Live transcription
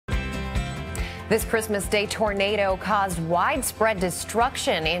This Christmas Day tornado caused widespread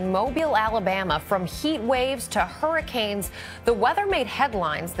destruction in Mobile, Alabama. From heat waves to hurricanes, the weather made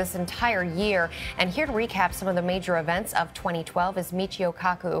headlines this entire year. And here to recap some of the major events of 2012 is Michio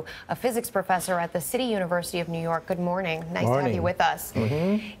Kaku, a physics professor at the City University of New York. Good morning. Nice to have you with us.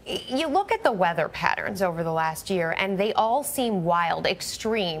 You look at the weather patterns over the last year, and they all seem wild,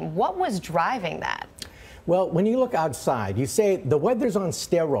 extreme. What was driving that? Well, when you look outside, you say the weather's on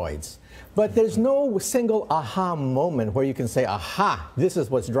steroids. But there's no single aha moment where you can say, aha, this is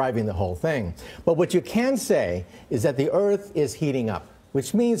what's driving the whole thing. But what you can say is that the Earth is heating up,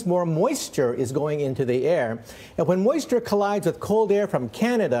 which means more moisture is going into the air. And when moisture collides with cold air from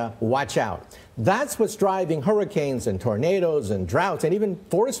Canada, watch out. That's what's driving hurricanes and tornadoes and droughts and even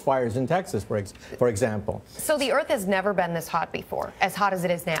forest fires in Texas, for example. So the Earth has never been this hot before, as hot as it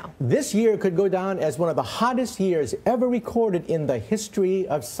is now. This year could go down as one of the hottest years ever recorded in the history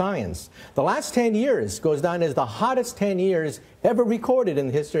of science. The last 10 years goes down as the hottest 10 years ever recorded in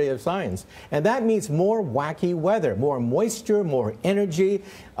the history of science. And that means more wacky weather, more moisture, more energy.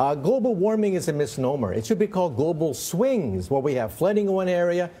 Global warming is a misnomer. It should be called global swings, where we have flooding in one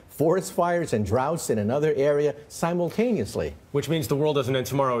area, forest fires and droughts in another area simultaneously. Which means the world doesn't end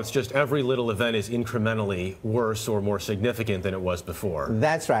tomorrow. It's just every little event is incrementally worse or more significant than it was before.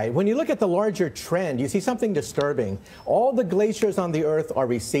 That's right. When you look at the larger trend, you see something disturbing. All the glaciers on the Earth are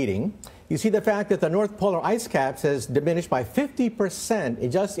receding. You see the fact that the North Polar ice caps has diminished by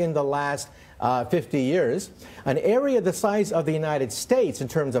 50% just in the last 50 years. An area the size of the United States in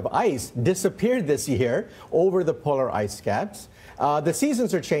terms of ice disappeared this year over the polar ice caps. The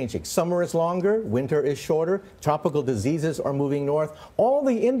seasons are changing. Summer is longer, winter is shorter, tropical diseases are moving north. All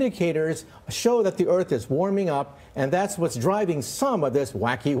the indicators show that the Earth is warming up, and that's what's driving some of this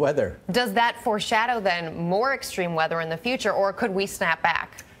wacky weather. Does that foreshadow then more extreme weather in the future, or could we snap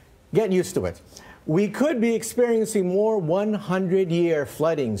back? Get used to it. We could be experiencing more 100-year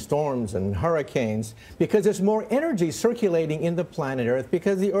flooding, storms, and hurricanes because there's more energy circulating in the planet Earth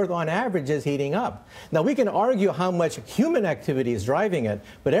because the Earth on average is heating up. Now, we can argue how much human activity is driving it,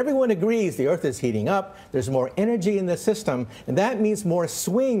 but everyone agrees the Earth is heating up, there's more energy in the system, and that means more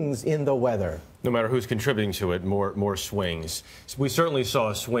swings in the weather. No matter who's contributing to it, more swings. We certainly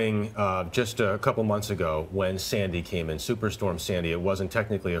saw a swing just a couple months ago when Sandy came in, Superstorm Sandy. It wasn't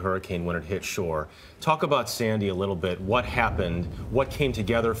technically a hurricane when it hit shore. Talk about Sandy a little bit. What happened? What came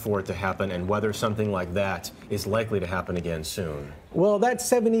together for it to happen? And whether something like that is likely to happen again soon? Well, that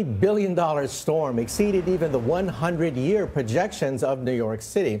 $70 billion storm exceeded even the 100-year projections of New York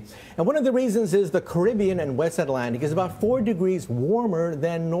City. And one of the reasons is the Caribbean and West Atlantic is about 4 degrees warmer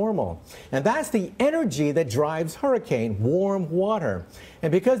than normal. And that's the energy that drives hurricane, warm water.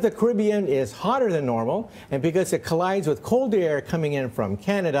 And because the Caribbean is hotter than normal, and because it collides with cold air coming in from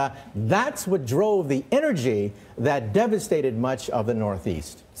Canada, that's what drove the energy that devastated much of the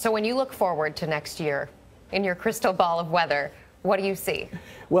Northeast. So when you look forward to next year, in your crystal ball of weather, what do you see?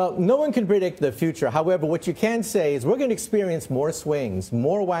 Well, no one can predict the future. However, what you can say is we're going to experience more swings,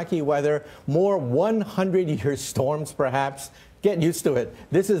 more wacky weather, more 100-year storms, perhaps. Get used to it.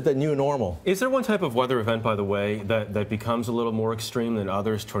 This is the new normal. Is there one type of weather event, by the way, that becomes a little more extreme than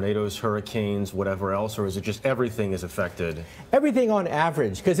others? Tornadoes, hurricanes, whatever else? Or is it just everything is affected? Everything on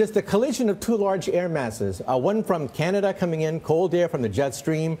average, because it's the collision of two large air masses. One from Canada coming in, cold air from the jet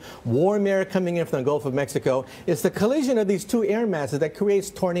stream, warm air coming in from the Gulf of Mexico. It's the collision of these two air masses that creates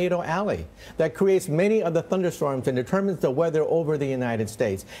Tornado Alley, that creates many of the thunderstorms and determines the weather over the United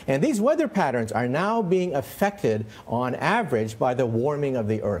States. And these weather patterns are now being affected on average by the warming of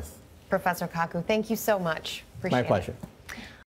the Earth. Professor Kaku, thank you so much. Appreciate it. My pleasure.